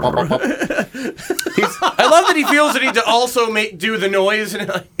love that he feels the need to also do the noise.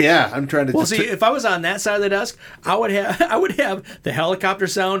 Yeah, I'm trying to. Well, see, if I was on that side of the desk, I would have the helicopter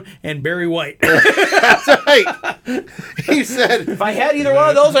sound and Barry White. That's right. He said, if I had either one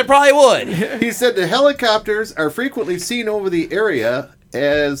of those, I probably would. He said the helicopters are frequently seen over the area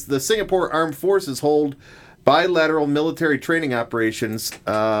as the Singapore Armed Forces hold bilateral military training operations,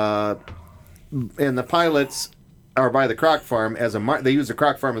 and the pilots are by the croc farm as they use the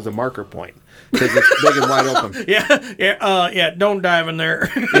croc farm as a marker point because it's big and wide open. Yeah. Don't dive in there.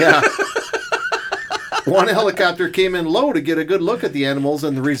 Yeah. One helicopter came in low to get a good look at the animals,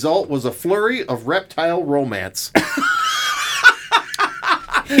 and the result was a flurry of reptile romance.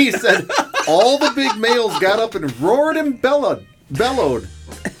 He said all the big males got up and roared and bellowed.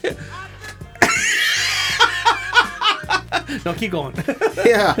 No, keep going.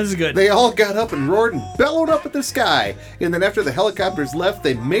 Yeah. This is good. They all got up and roared and bellowed up at the sky. And then after the helicopters left,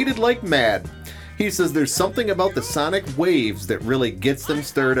 they mated like mad. He says there's something about the sonic waves that really gets them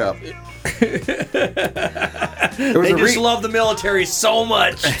stirred up. They just love the military so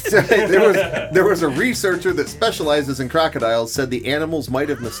much. There was a researcher that specializes in crocodiles said the animals might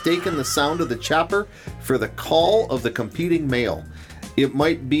have mistaken the sound of the chopper for the call of the competing male. It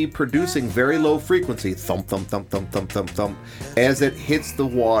might be producing very low frequency thump thump thump thump thump thump thump as it hits the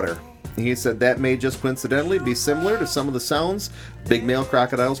water. He said that may just coincidentally be similar to some of the sounds big male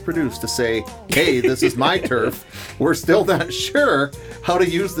crocodiles produce to say, hey, this is my turf. We're still not sure how to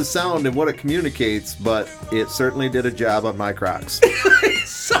use the sound and what it communicates, but it certainly did a job on my crocs.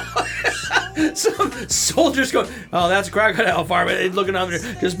 Some soldiers go, oh, that's a crocodile farm. And looking over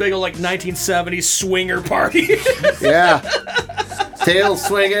there, this big old 1970s swinger party. Yeah. Tails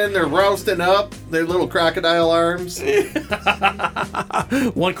swinging, they're roasting up their little crocodile arms.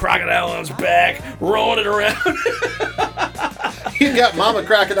 One crocodile on his back, rolling it around. You got Mama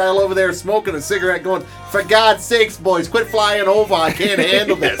Crocodile over there smoking a cigarette going, for God's sakes, boys, quit flying over. I can't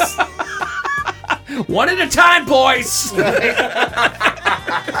handle this. One at a time, boys.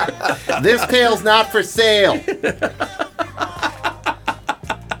 This tail's not for sale.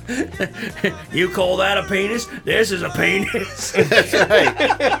 You call that a penis? This is a penis. That's right.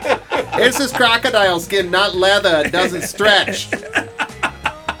 This is crocodile skin, not leather. It doesn't stretch.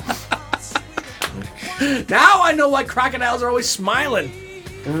 Now I know why crocodiles are always smiling.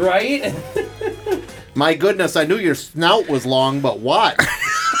 Right? My goodness, I knew your snout was long, but what?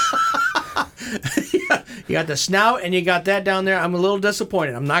 You got the snout and you got that down there. I'm a little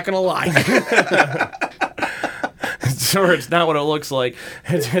disappointed. I'm not going to lie. Sure, it's not what it looks like.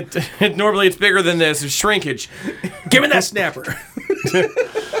 Normally it's bigger than this. It's shrinkage. Give me that snapper.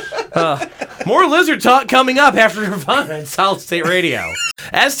 More lizard talk coming up after Nirvana on Solid State Radio.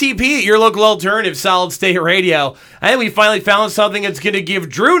 STP, your local alternative Solid State Radio. I think we finally found something that's going to give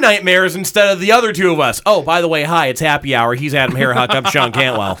Drew nightmares instead of the other two of us. Oh, by the way, hi, it's Happy Hour. He's Adam Hairhuck. I'm Sean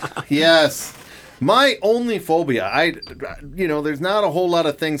Cantwell. Yes. My only phobia, there's not a whole lot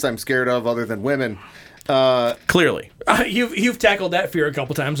of things I'm scared of other than women. Clearly. You've tackled that fear a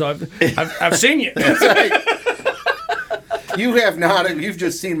couple times, so I've seen you. That's right. You have not. You've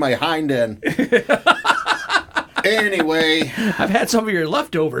just seen my hind end. Anyway. I've had some of your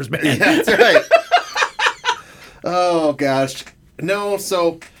leftovers, man. Yeah, that's right. Oh, gosh. No,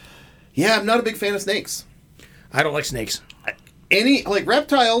 I'm not a big fan of snakes. I don't like snakes.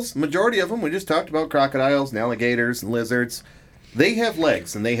 Reptiles, majority of them, we just talked about crocodiles and alligators and lizards. They have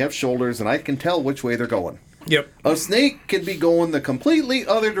legs and they have shoulders, and I can tell which way they're going. Yep. A snake can be going the completely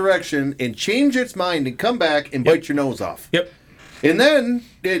other direction and change its mind and come back and bite your nose off. Yep. And then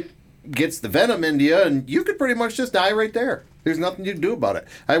it gets the venom into you, and you could pretty much just die right there. There's nothing you can do about it.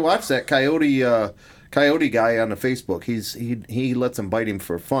 I watched that coyote guy on the Facebook. He lets him bite him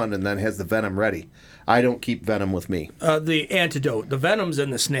for fun and then has the venom ready. I don't keep venom with me. The antidote. The venom's in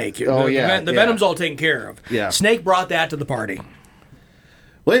the snake. Oh, The venom's all taken care of. Yeah. Snake brought that to the party.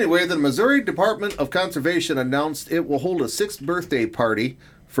 Well, anyway, the Missouri Department of Conservation announced it will hold a 6th birthday party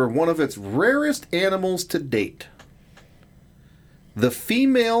for one of its rarest animals to date. The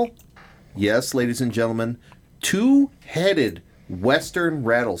female, yes, ladies and gentlemen, 2-headed western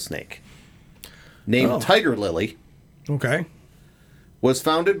rattlesnake named Tiger Lily. Okay. Was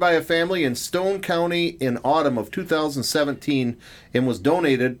founded by a family in Stone County in autumn of 2017 and was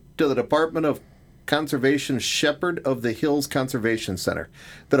donated to the Department of Conservation's Shepherd of the Hills Conservation Center.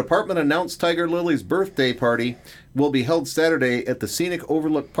 The department announced Tiger Lily's birthday party will be held Saturday at the scenic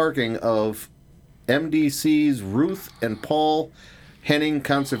overlook parking of MDC's Ruth and Paul Henning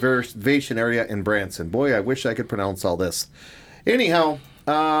Conservation Area in Branson. Boy, I wish I could pronounce all this. Anyhow,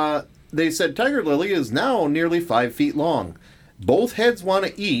 they said Tiger Lily is now nearly 5 feet long. Both heads want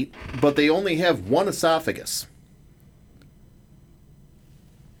to eat, but they only have one esophagus.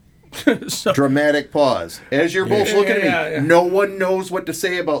 Dramatic pause. As you're both looking at me, no one knows what to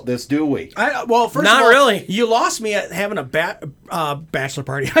say about this, do we? First of all, really. You lost me at having a bachelor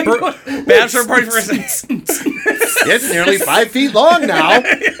party. Bachelor party for instance. It's nearly 5 feet long now.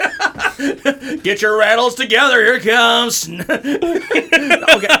 Get your rattles together. Here it comes.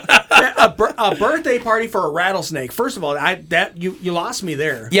 Okay. A birthday party for a rattlesnake. First of all, you lost me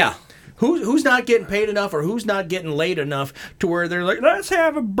there. Yeah. Who's not getting paid enough or who's not getting laid enough to where they're like, let's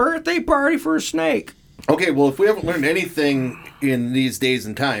have a birthday party for a snake? Okay, well, if we haven't learned anything in these days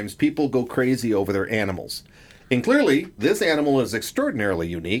and times, people go crazy over their animals. And clearly, this animal is extraordinarily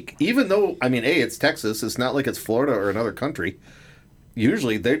unique, even though, it's Texas. It's not like it's Florida or another country.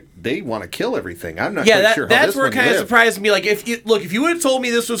 Usually, they want to kill everything. I'm not quite sure how that's this where one it kind of lived. surprised me. Like, if you would have told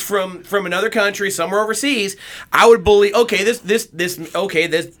me this was from another country, somewhere overseas, I would believe. Okay,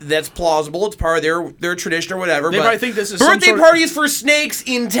 that's plausible. It's part of their tradition or whatever. They but probably think this is birthday parties for snakes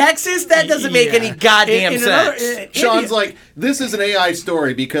in Texas. That doesn't make any goddamn sense. Sean's like, this is an AI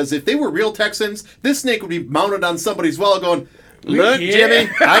story because if they were real Texans, this snake would be mounted on somebody's well going, Look, Jimmy,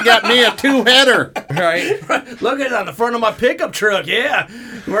 I got me a two-header. Right? Look at it on the front of my pickup truck. Yeah.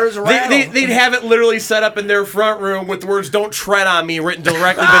 Where's the rattle? They'd have it literally set up in their front room with the words "Don't tread on me" written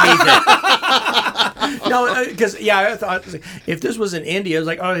directly beneath it. No, because I thought if this was in India, it was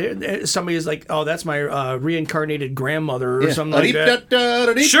like, oh, somebody's like, oh, that's my reincarnated grandmother or something like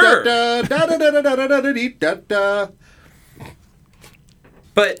that. Sure.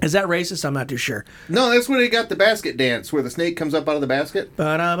 But is that racist? I'm not too sure. No, that's where they got the basket dance, where the snake comes up out of the basket. Is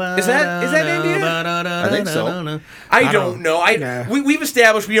that India? I think so. I don't know. We've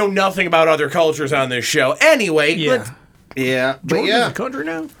established we know nothing about other cultures on this show. Anyway, Yeah, but Georgia's a country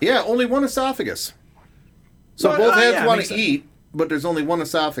now? Yeah, only one esophagus. So both heads want to eat, but there's only one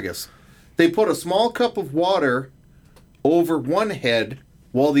esophagus. They put a small cup of water over one head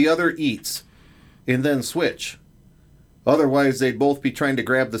while the other eats, and then switch. Otherwise, they'd both be trying to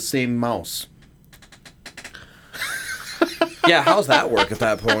grab the same mouse. Yeah, how's that work at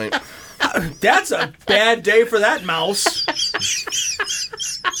that point? That's a bad day for that mouse.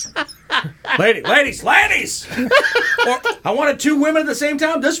 Ladies! I wanted two women at the same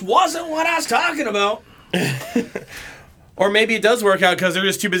time. This wasn't what I was talking about. Or maybe it does work out because they're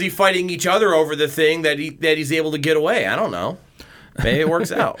just too busy fighting each other over the thing that he's able to get away. I don't know. Maybe it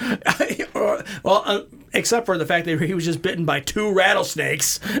works out. Except for the fact that he was just bitten by two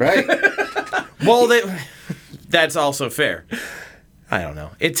rattlesnakes. Right. Well, that's also fair. I don't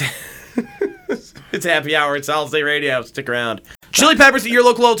know. It's happy hour at Solid State Radio. Stick around. Chili Peppers at your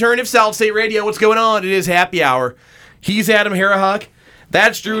local alternative, Solid State Radio. What's going on? It is happy hour. He's Adam Harahuk.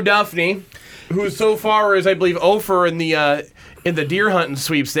 That's Drew Duffney, who so far is, I believe, 0 in the deer hunting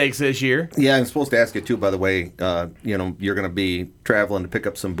sweepstakes this year. Yeah, I'm supposed to ask you, too, by the way. You're going to be traveling to pick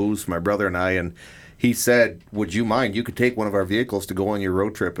up some booze for my brother and I, and he said, would you mind? You could take one of our vehicles to go on your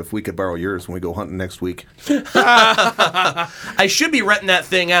road trip if we could borrow yours when we go hunting next week. I should be renting that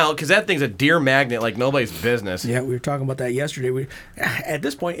thing out because that thing's a deer magnet like nobody's business. Yeah, we were talking about that yesterday. At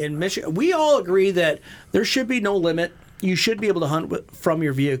this point in Michigan, we all agree that there should be no limit. You should be able to hunt from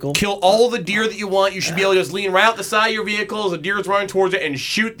your vehicle. Kill all the deer that you want. You should be able to just lean right out the side of your vehicle as the deer is running towards it and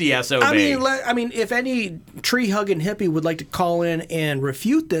shoot the SOB. I mean, if any tree-hugging hippie would like to call in and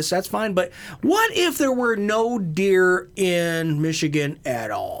refute this, that's fine. But what if there were no deer in Michigan at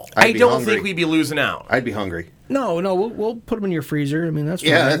all? I don't think we'd be losing out. I'd be hungry. No, we'll put them in your freezer. I mean, that's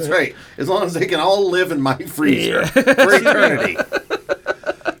fine. Yeah, that's right. As long as they can all live in my freezer for eternity.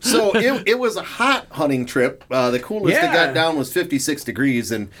 So it was a hot hunting trip. The coolest it got down was 56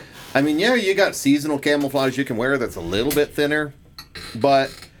 degrees. And, I mean, you got seasonal camouflage you can wear that's a little bit thinner.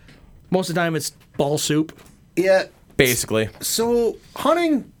 But most of the time it's ball soup. Yeah. Basically. So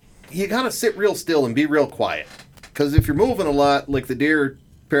hunting, you got to sit real still and be real quiet. Because if you're moving a lot, like the deer,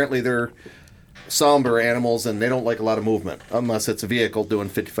 apparently they're somber animals and they don't like a lot of movement. Unless it's a vehicle doing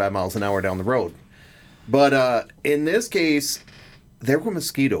 55 miles an hour down the road. But in this case, there were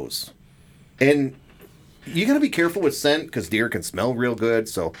mosquitoes. And you got to be careful with scent because deer can smell real good.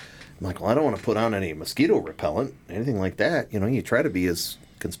 So I'm like, well, I don't want to put on any mosquito repellent, anything like that. You try to be as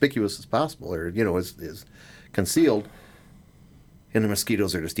conspicuous as possible or, as concealed. And the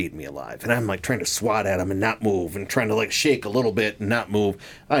mosquitoes are just eating me alive. And I'm like trying to swat at them and not move and trying to like shake a little bit and not move.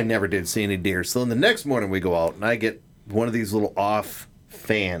 I never did see any deer. So then the next morning we go out and I get one of these little off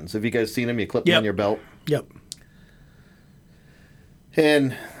fans. Have you guys seen them? You clip them on your belt? Yep.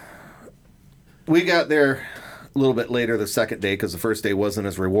 And we got there a little bit later the second day because the first day wasn't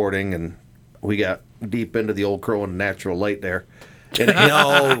as rewarding, and we got deep into the old crow and natural light there. And,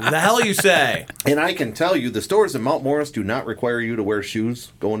 no, the hell you say? And I can tell you, the stores in Mount Morris do not require you to wear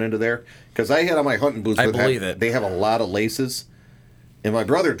shoes going into there because I had on my hunting boots. I believe it. They have a lot of laces, and my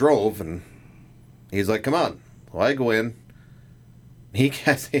brother drove, and he's like, "Come on." Well, I go in. He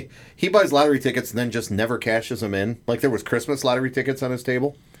buys lottery tickets and then just never cashes them in. Like there was Christmas lottery tickets on his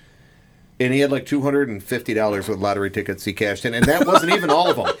table. And he had like $250 with lottery tickets he cashed in. And that wasn't even all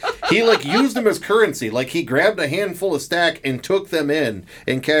of them. He like used them as currency. Like he grabbed a handful of stack and took them in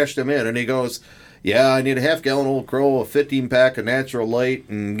and cashed them in. And he goes, yeah, I need a half-gallon Old Crow, a 15-pack of Natural Light,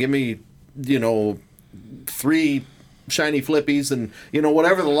 and give me, 3 shiny flippies and,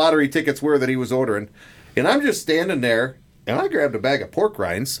 whatever the lottery tickets were that he was ordering. And I'm just standing there. And I grabbed a bag of pork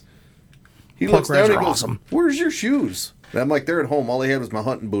rinds. He looks down and he goes, awesome. Where's your shoes? And I'm like, they're at home. All they had was my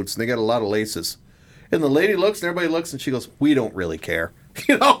hunting boots, and they got a lot of laces. And the lady looks, and everybody looks, and she goes, we don't really care.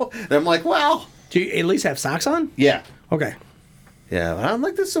 And I'm like, well. Do you at least have socks on? Yeah. Okay. Yeah, and I'm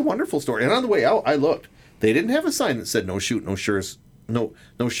like, this is a wonderful story. And on the way out, I looked. They didn't have a sign that said no shoot, no shirts. No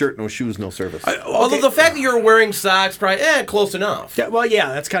shirt, no shoes, no service. Although the fact that you're wearing socks, probably, close enough. Yeah, well, yeah,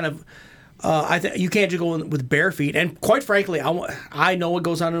 that's kind of... I think you can't just go in with bare feet. And quite frankly, I know what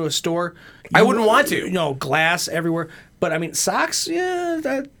goes on in a store. I wouldn't want to. Glass everywhere. But I mean, socks, yeah,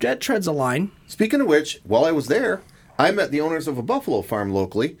 that treads a line. Speaking of which, while I was there, I met the owners of a buffalo farm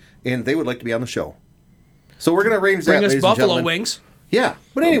locally, and they would like to be on the show. So we're going to arrange that, Bring us ladies and buffalo gentlemen. wings. Yeah,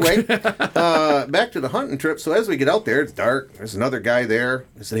 but anyway, back to the hunting trip. So as we get out there, it's dark. There's another guy there.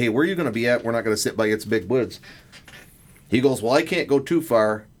 I said, hey, where are you going to be at? We're not going to sit by its big woods. He goes, well, I can't go too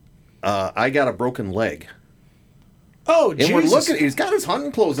far. I got a broken leg. Oh, And Jesus. we're looking, he's got his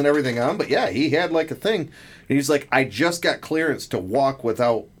hunting clothes and everything on, but yeah, he had like a thing. And he's like, I just got clearance to walk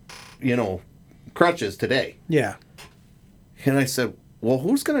without, crutches today. Yeah. And I said, well,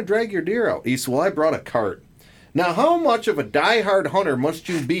 who's going to drag your deer out? He said, well, I brought a cart. Now, how much of a diehard hunter must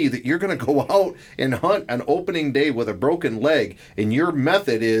you be that you're going to go out and hunt on opening day with a broken leg? And your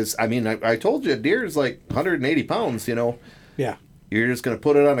method is, I told you, a deer is like 180 pounds, Yeah. You're just going to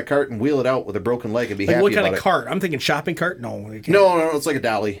put it on a cart and wheel it out with a broken leg and be happy about it. What kind of cart? I'm thinking shopping cart? No. No, it's like a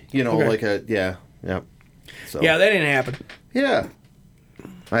dolly, Okay. like a, yeah. So, Yeah, that didn't happen. yeah.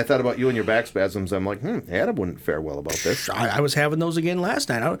 I thought about you and your back spasms. I'm like, Adam wouldn't fare well about this. I was having those again last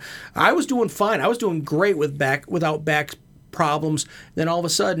night. I was doing fine. I was doing great without back problems. Then all of a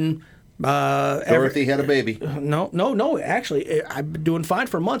sudden, Dorothy had a baby. No. Actually, I've been doing fine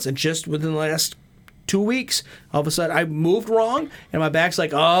for months, and just within the last 2 weeks, all of a sudden I moved wrong, and my back's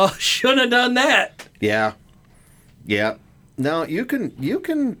like, oh, shouldn't have done that. Yeah. Now you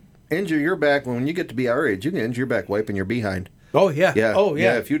can injure your back when you get to be our age. You can injure your back wiping your behind. Oh yeah. Yeah. Oh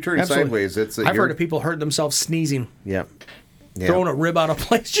yeah. Yeah, if you turn Absolutely. sideways, I've heard of people hurt themselves sneezing, Yeah. throwing a rib out of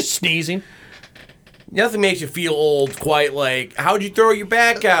place, just sneezing. Nothing makes you feel old quite like, how'd you throw your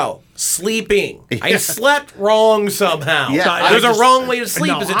back out? Sleeping. I slept wrong somehow. Yeah, There's a wrong way to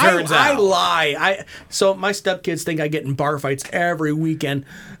sleep, as it turns I out. lie. So my stepkids think I get in bar fights every weekend.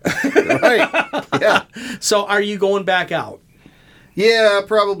 Right. Yeah. So are you going back out? Yeah,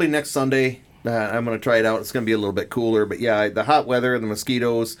 probably next Sunday. I'm going to try it out. It's going to be a little bit cooler. But yeah, the hot weather and the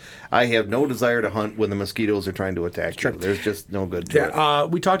mosquitoes, I have no desire to hunt when the mosquitoes are trying to attack you. There's just no good to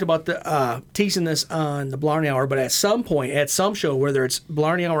it. We talked about the teasing this on the Blarney Hour, but at some point, at some show, whether it's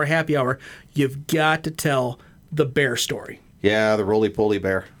Blarney Hour or Happy Hour, you've got to tell the bear story. Yeah, the roly-poly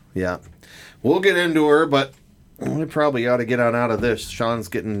bear. Yeah. We'll get into her, but we probably ought to get on out of this. Sean,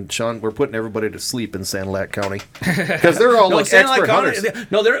 we're putting everybody to sleep in Sand Lat County. Because they're all expert hunters.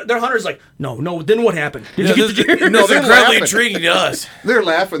 No, they're hunters like, no, then what happened? Did you get the deer? No, they're incredibly laughing. intriguing to us. They're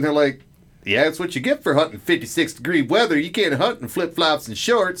laughing. They're like, yeah, it's what you get for hunting 56-degree weather. You can't hunt in flip-flops and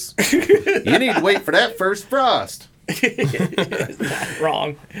shorts. You need to wait for that first frost.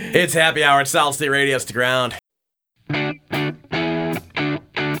 Wrong. It's Happy Hour at South State Radio. Stick around.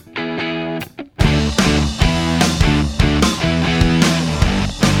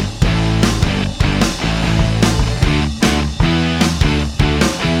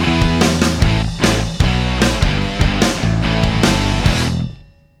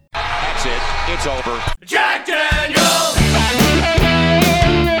 It's over. Jack Daniels!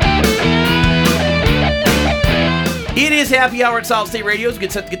 It is Happy Hour at South State Radio.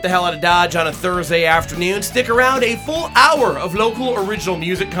 Get set to get the hell out of Dodge on a Thursday afternoon. Stick around. A full hour of local original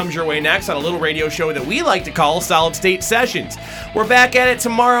music comes your way next on a little radio show that we like to call Solid State Sessions. We're back at it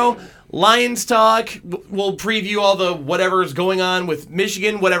tomorrow. Lions Talk. We'll preview all the whatever's going on with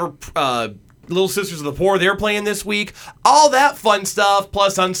Michigan, whatever Little Sisters of the Poor they're playing this week. All that fun stuff,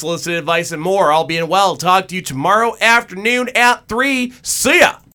 plus unsolicited advice and more. All being well. Talk to you tomorrow afternoon at 3. See ya!